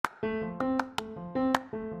Hi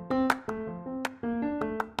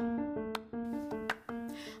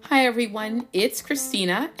everyone, it's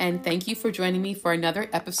Christina, and thank you for joining me for another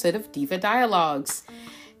episode of Diva Dialogues.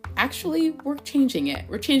 Actually, we're changing it.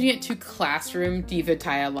 We're changing it to Classroom Diva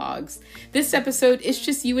Dialogues. This episode is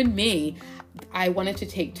just you and me. I wanted to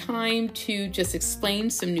take time to just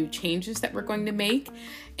explain some new changes that we're going to make,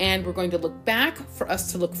 and we're going to look back for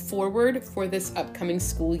us to look forward for this upcoming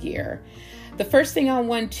school year. The first thing I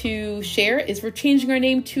want to share is we're changing our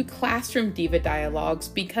name to Classroom Diva Dialogues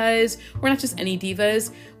because we're not just any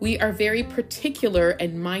divas. We are very particular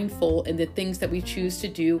and mindful in the things that we choose to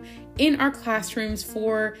do in our classrooms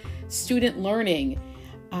for student learning.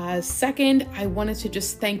 Second, I wanted to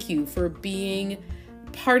just thank you for being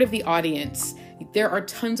part of the audience. There are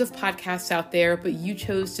tons of podcasts out there, but you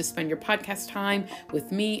chose to spend your podcast time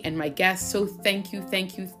with me and my guests. So thank you,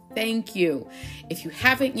 thank you, thank you. If you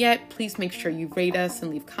haven't yet, please make sure you rate us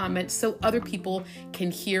and leave comments so other people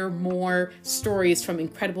can hear more stories from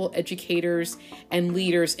incredible educators and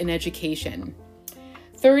leaders in education.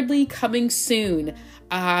 Thirdly, coming soon,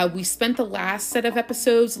 we spent the last set of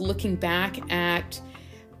episodes looking back at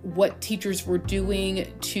what teachers were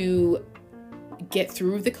doing to get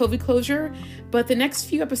through the COVID closure, but the next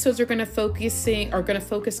few episodes are going to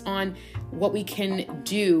focus on what we can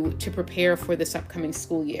do to prepare for this upcoming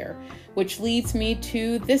school year, which leads me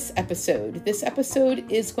to this episode. This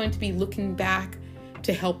episode is going to be looking back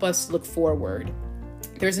to help us look forward.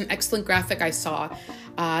 There's an excellent graphic I saw.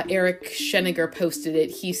 Eric Scheniger posted it.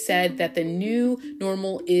 He said that the new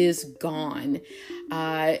normal is gone.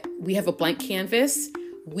 We have a blank canvas.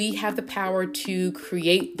 We have the power to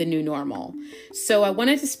create the new normal. So I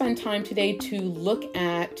wanted to spend time today to look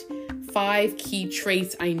at 5 key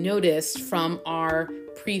traits I noticed from our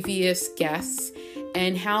previous guests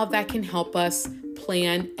and how that can help us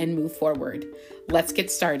plan and move forward. Let's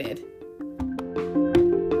get started.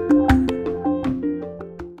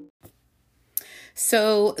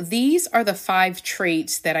 So these are the 5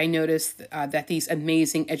 traits that I noticed that these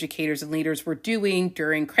amazing educators and leaders were doing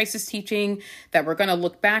during crisis teaching that we're going to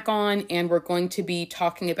look back on, and we're going to be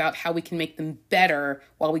talking about how we can make them better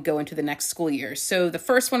while we go into the next school year. So the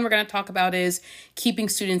first one we're going to talk about is keeping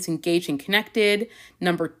students engaged and connected.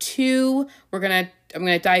 Number 2, I'm going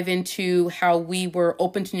to dive into how we were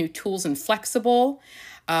open to new tools and flexible.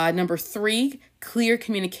 Number 3, clear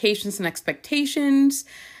communications and expectations.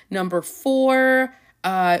 Number 4,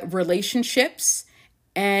 relationships.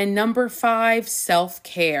 And number 5,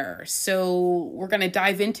 self-care. So we're going to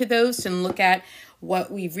dive into those and look at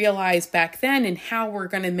what we realized back then and how we're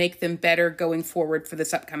going to make them better going forward for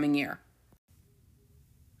this upcoming year.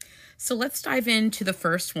 So let's dive into the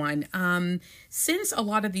first one. Since a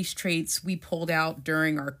lot of these traits we pulled out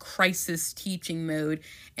during our crisis teaching mode,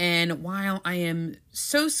 and while I am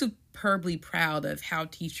so superbly proud of how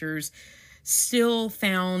teachers still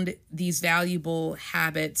found these valuable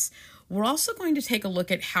habits, we're also going to take a look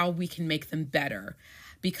at how we can make them better.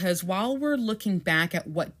 Because while we're looking back at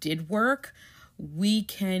what did work, we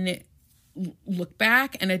can look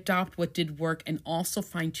back and adopt what did work and also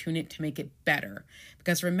fine-tune it to make it better.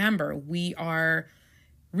 Because remember, we are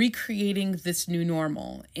recreating this new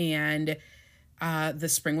normal, and the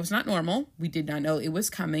spring was not normal. We did not know it was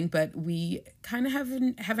coming, but we kind of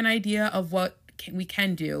have an idea of what we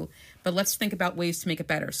can do, but let's think about ways to make it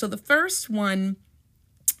better. So the first one,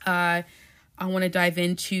 I want to dive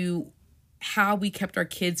into how we kept our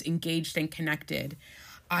kids engaged and connected.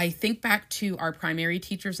 I think back to our primary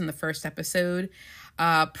teachers in the first episode.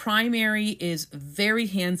 Primary is very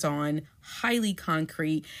hands-on, highly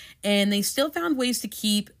concrete, and they still found ways to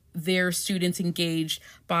keep their students engaged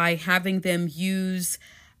by having them use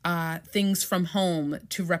things from home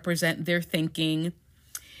to represent their thinking.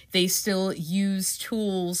 They still use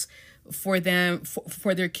tools for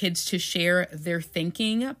their kids to share their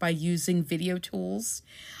thinking by using video tools.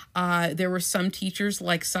 There were some teachers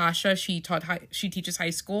like Sasha. She teaches high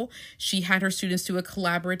school. She had her students do a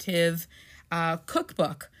collaborative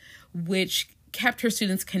cookbook, which kept her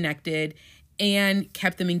students connected and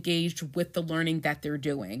kept them engaged with the learning that they're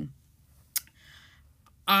doing.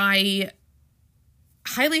 I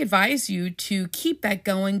highly advise you to keep that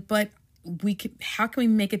going, but how can we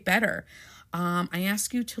make it better? I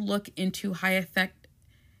ask you to look into high effect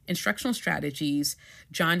instructional strategies.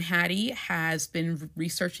 John Hattie has been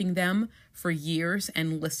researching them for years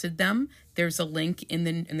and listed them. There's a link in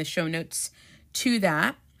the show notes to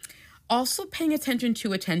that. Also paying attention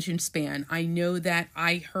to attention span. I know that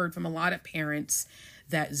I heard from a lot of parents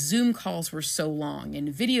that Zoom calls were so long and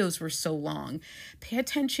videos were so long. Pay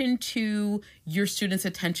attention to your students'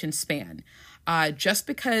 attention span. Just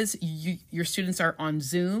because your students are on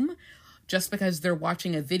Zoom, just because they're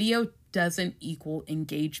watching a video doesn't equal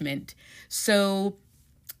engagement. So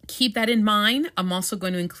keep that in mind. I'm also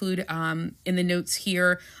going to include in the notes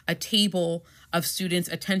here a table of students'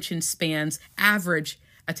 attention spans, average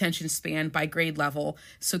attention span by grade level.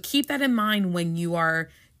 So keep that in mind when you are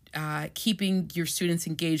keeping your students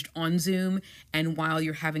engaged on Zoom and while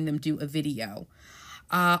you're having them do a video.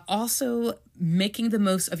 Also, making the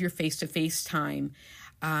most of your face-to-face time.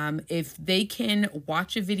 If they can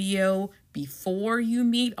watch a video before you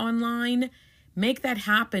meet online, make that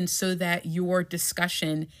happen so that your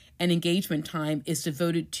discussion and engagement time is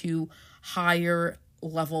devoted to higher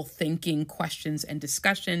level thinking, questions and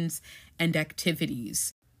discussions and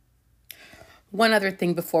activities. One other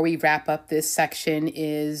thing before we wrap up this section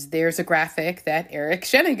is there's a graphic that Eric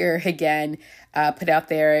Sheninger again put out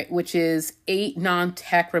there, which is 8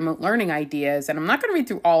 non-tech remote learning ideas. And I'm not going to read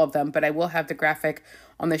through all of them, but I will have the graphic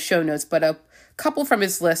on the show notes. But a couple from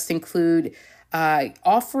his list include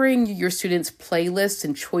offering your students playlists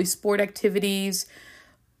and choice board activities,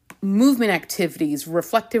 movement activities,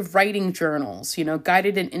 reflective writing journals,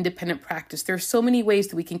 guided and independent practice. There's so many ways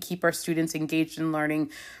that we can keep our students engaged in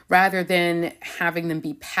learning rather than having them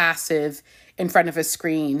be passive in front of a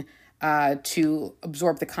screen to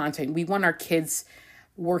absorb the content. We want our kids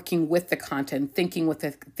working with the content,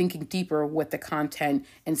 thinking deeper with the content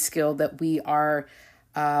and skill that we are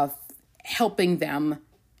helping them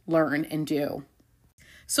learn and do.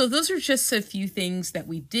 So those are just a few things that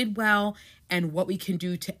we did well and what we can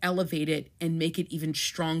do to elevate it and make it even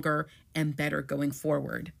stronger and better going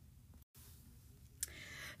forward.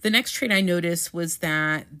 The next trait I noticed was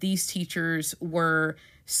that these teachers were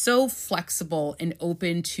so flexible and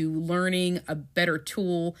open to learning a better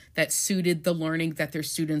tool that suited the learning that their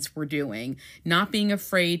students were doing, not being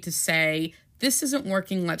afraid to say, this isn't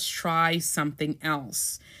working, let's try something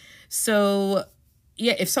else. So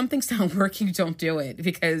yeah, if something's not working, don't do it,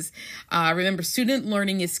 because remember, student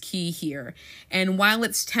learning is key here. And while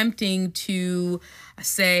it's tempting to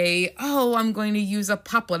say, oh, I'm going to use a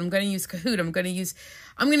Puppet, I'm going to use Kahoot, I'm going to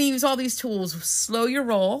use all these tools, slow your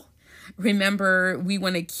roll. Remember, we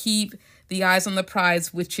want to keep the eyes on the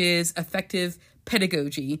prize, which is effective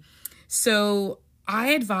pedagogy. So I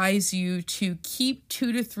advise you to keep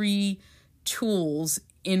 2 to 3 tools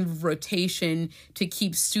in rotation to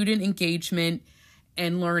keep student engagement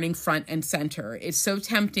and learning front and center. It's so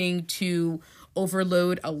tempting to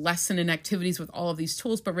overload a lesson and activities with all of these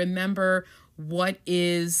tools, but remember, what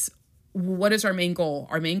is our main goal?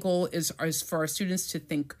 Our main goal is for our students to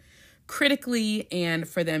think critically and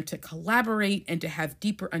for them to collaborate and to have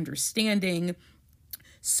deeper understanding.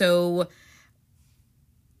 So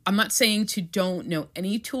I'm not saying to don't know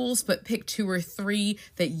any tools, but pick 2 or 3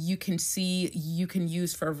 that you can see you can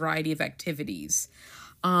use for a variety of activities.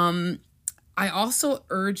 I also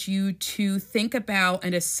urge you to think about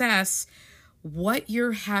and assess what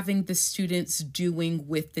you're having the students doing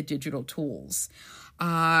with the digital tools.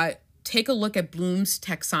 Take a look at Bloom's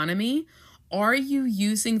taxonomy. Are you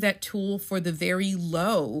using that tool for the very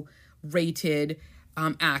low rated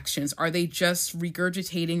actions? Are they just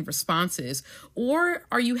regurgitating responses? Or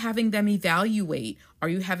are you having them evaluate? Are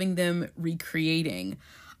you having them recreating?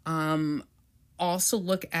 Also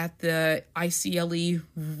look at the ICLE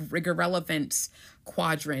rigor relevance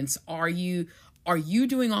quadrants. Are you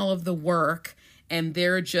doing all of the work and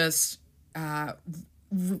they're just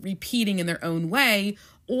repeating in their own way?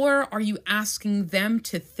 Or are you asking them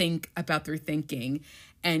to think about their thinking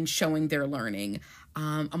and showing their learning?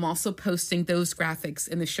 I'm also posting those graphics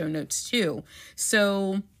in the show notes too.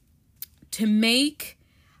 So to make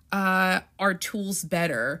our tools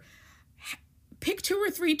better, pick 2 or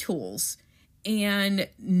 3 tools and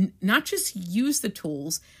not just use the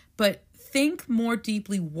tools, but think more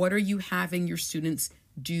deeply, what are you having your students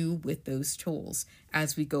do with those tools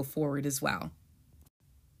as we go forward as well.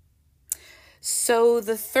 So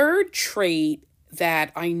the third trait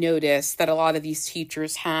that I noticed that a lot of these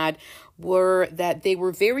teachers had were that they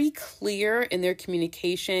were very clear in their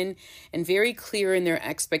communication and very clear in their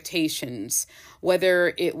expectations.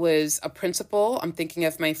 Whether it was a principal, I'm thinking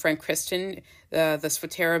of my friend Kristen, the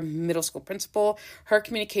Swatera Middle School principal, her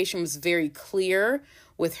communication was very clear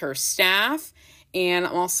with her staff. And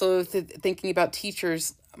I'm also thinking about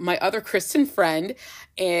teachers. My other Kristen friend,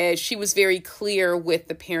 she was very clear with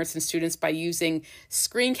the parents and students by using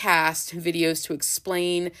screencast videos to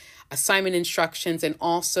explain assignment instructions and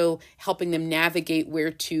also helping them navigate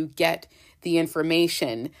where to get the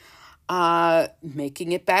information,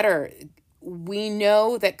 making it better. We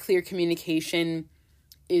know that clear communication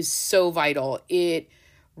is so vital. It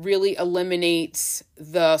really eliminates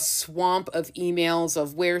the swamp of emails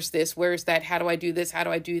of where's this, where's that, how do I do this, how do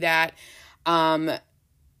I do that.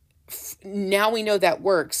 Now we know that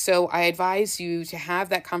works. So I advise you to have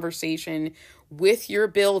that conversation with your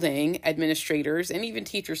building administrators and even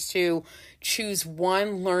teachers too. Choose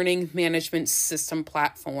one learning management system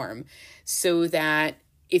platform so that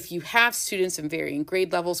if you have students in varying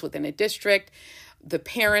grade levels within a district, the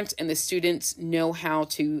parents and the students know how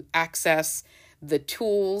to access the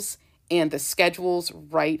tools and the schedules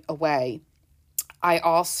right away. I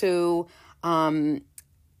also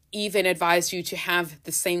even advise you to have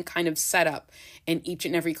the same kind of setup in each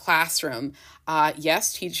and every classroom.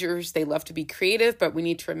 Yes, teachers, they love to be creative, but we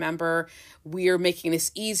need to remember we are making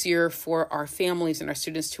this easier for our families and our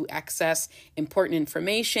students to access important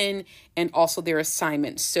information and also their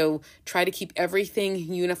assignments. So try to keep everything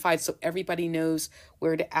unified so everybody knows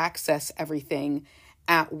where to access everything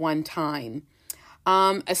at one time.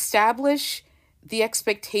 Establish the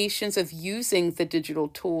expectations of using the digital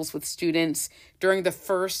tools with students during the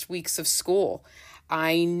first weeks of school.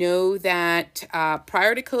 I know that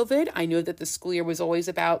prior to COVID, I know that the school year was always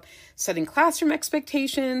about setting classroom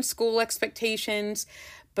expectations, school expectations,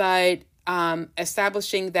 but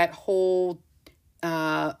establishing that whole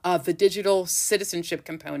of the digital citizenship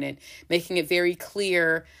component, making it very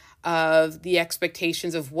clear of the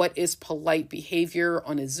expectations of what is polite behavior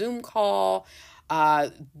on a Zoom call.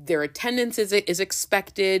 Their attendance is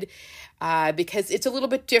expected because it's a little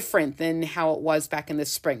bit different than how it was back in the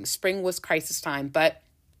spring. Spring was crisis time, but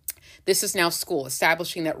this is now school,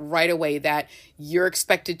 establishing that right away that you're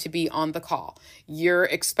expected to be on the call. You're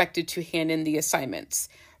expected to hand in the assignments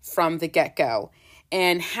from the get-go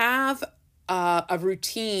and have a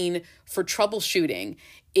routine for troubleshooting.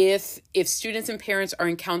 If students and parents are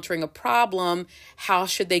encountering a problem, how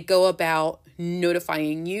should they go about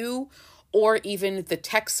notifying you or even the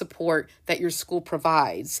tech support that your school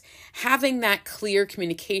provides? Having that clear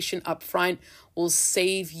communication up front will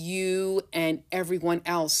save you and everyone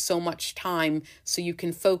else so much time so you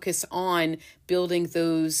can focus on building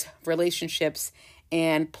those relationships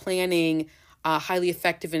and planning highly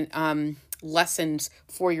effective lessons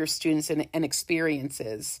for your students and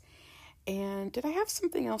experiences. And did I have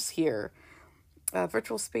something else here?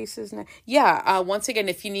 Virtual spaces. Once again,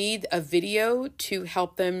 if you need a video to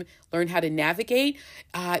help them learn how to navigate,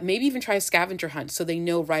 maybe even try a scavenger hunt so they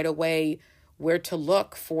know right away where to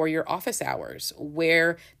look for your office hours,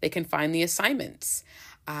 where they can find the assignments,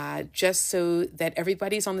 just so that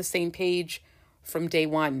everybody's on the same page from day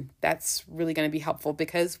one. That's really going to be helpful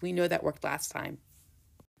because we know that worked last time.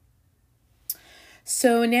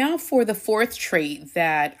 So now for the fourth trait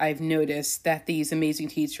that I've noticed that these amazing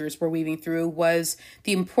teachers were weaving through was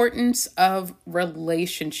the importance of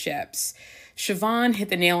relationships. Siobhan hit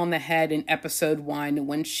the nail on the head in episode 1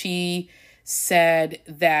 when she said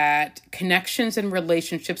that connections and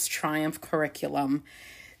relationships triumph curriculum.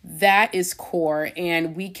 That is core.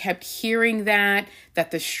 And we kept hearing that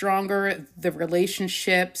the stronger the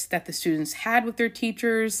relationships that the students had with their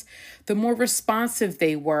teachers, the more responsive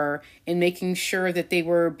they were in making sure that they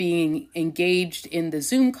were being engaged in the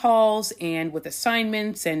Zoom calls and with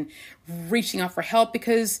assignments and reaching out for help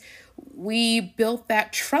because we built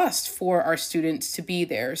that trust for our students to be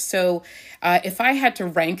there. So if I had to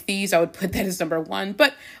rank these, I would put that as number 1,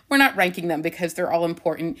 but we're not ranking them because they're all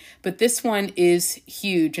important. But this one is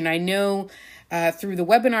huge. And I know through the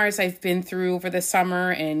webinars I've been through over the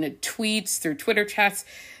summer and tweets, through Twitter chats,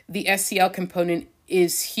 the SEL component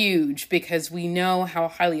is huge because we know how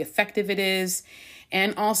highly effective it is.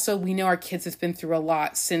 And also we know our kids have been through a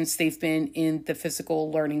lot since they've been in the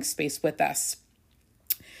physical learning space with us.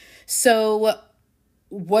 So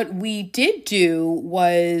what we did do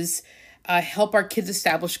was help our kids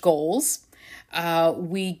establish goals.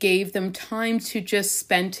 We gave them time to just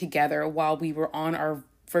spend together while we were on our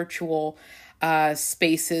virtual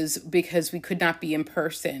spaces because we could not be in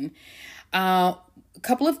person. A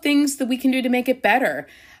couple of things that we can do to make it better.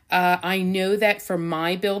 I know that for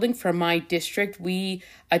my building, for my district, we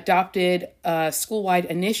adopted a school-wide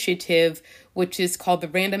initiative, which is called the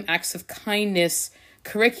Random Acts of Kindness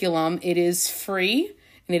curriculum. It is free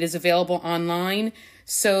and it is available online.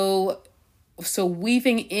 So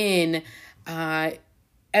weaving in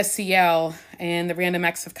SEL and the Random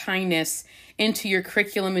Acts of Kindness into your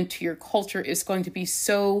curriculum, into your culture is going to be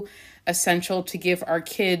so essential to give our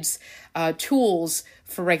kids tools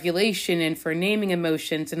for regulation and for naming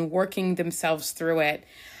emotions and working themselves through it.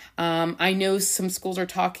 I know some schools are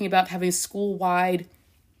talking about having school-wide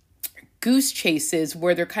goose chases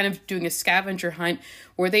where they're kind of doing a scavenger hunt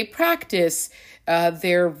where they practice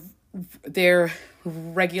their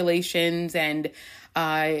regulations and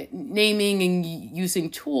naming and using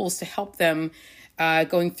tools to help them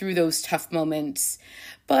going through those tough moments.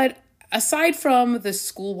 But aside from the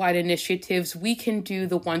school-wide initiatives, we can do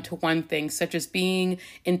the one-to-one things, such as being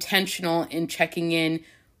intentional in checking in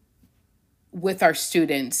with our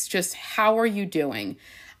students. Just how are you doing?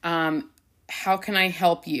 How can I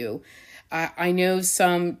help you? I know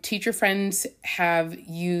some teacher friends have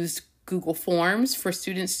used Google Forms for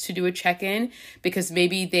students to do a check-in because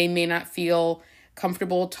maybe they may not feel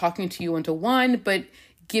comfortable talking to you one-to-one, but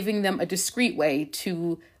giving them a discreet way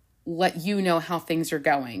to let you know how things are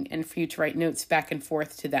going and for you to write notes back and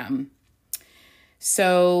forth to them.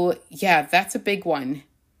 So yeah, that's a big one.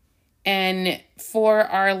 And for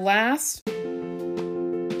our last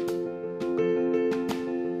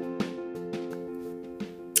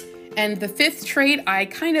and the fifth trait, I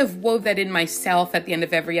kind of wove that in myself at the end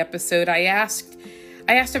of every episode. I asked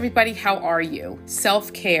everybody, how are you?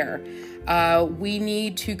 Self-care. We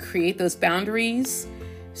need to create those boundaries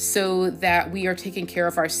so that we are taking care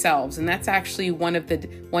of ourselves. And that's actually one of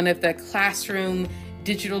the classroom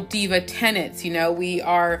digital diva tenets. You know, we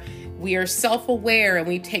are self-aware and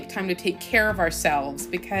we take time to take care of ourselves,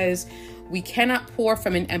 because we cannot pour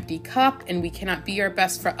from an empty cup, and we cannot be our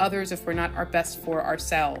best for others if we're not our best for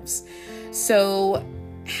ourselves. So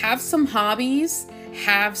have some hobbies,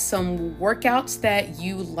 have some workouts that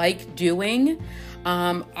you like doing.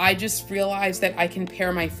 I just realized that I can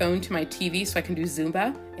pair my phone to my TV so I can do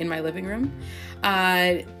Zumba in my living room.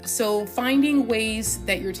 So finding ways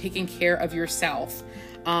that you're taking care of yourself.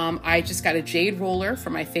 I just got a jade roller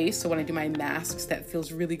for my face, so when I do my masks, that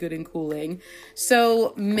feels really good and cooling.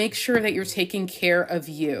 So make sure that you're taking care of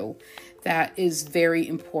you. That is very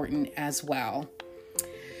important as well.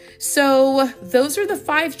 So those are the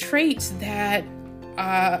 5 traits that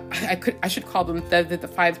I should call them the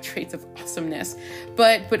 5 traits of awesomeness,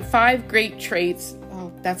 but 5 great traits.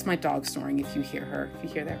 Oh, that's my dog snoring. If you hear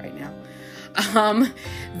that right now.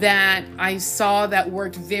 That I saw that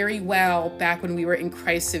worked very well back when we were in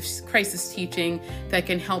crisis teaching, that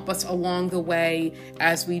can help us along the way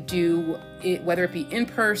as we do it, whether it be in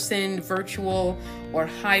person, virtual, or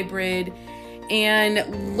hybrid.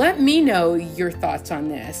 And let me know your thoughts on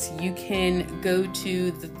this. You can go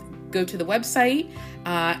to the website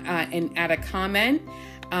and add a comment.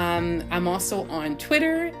 I'm also on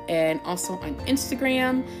Twitter and also on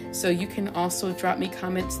Instagram, so you can also drop me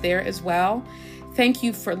comments there as well. Thank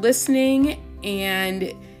you for listening,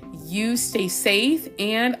 and you stay safe,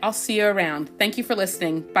 and I'll see you around. Thank you for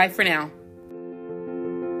listening. Bye for now.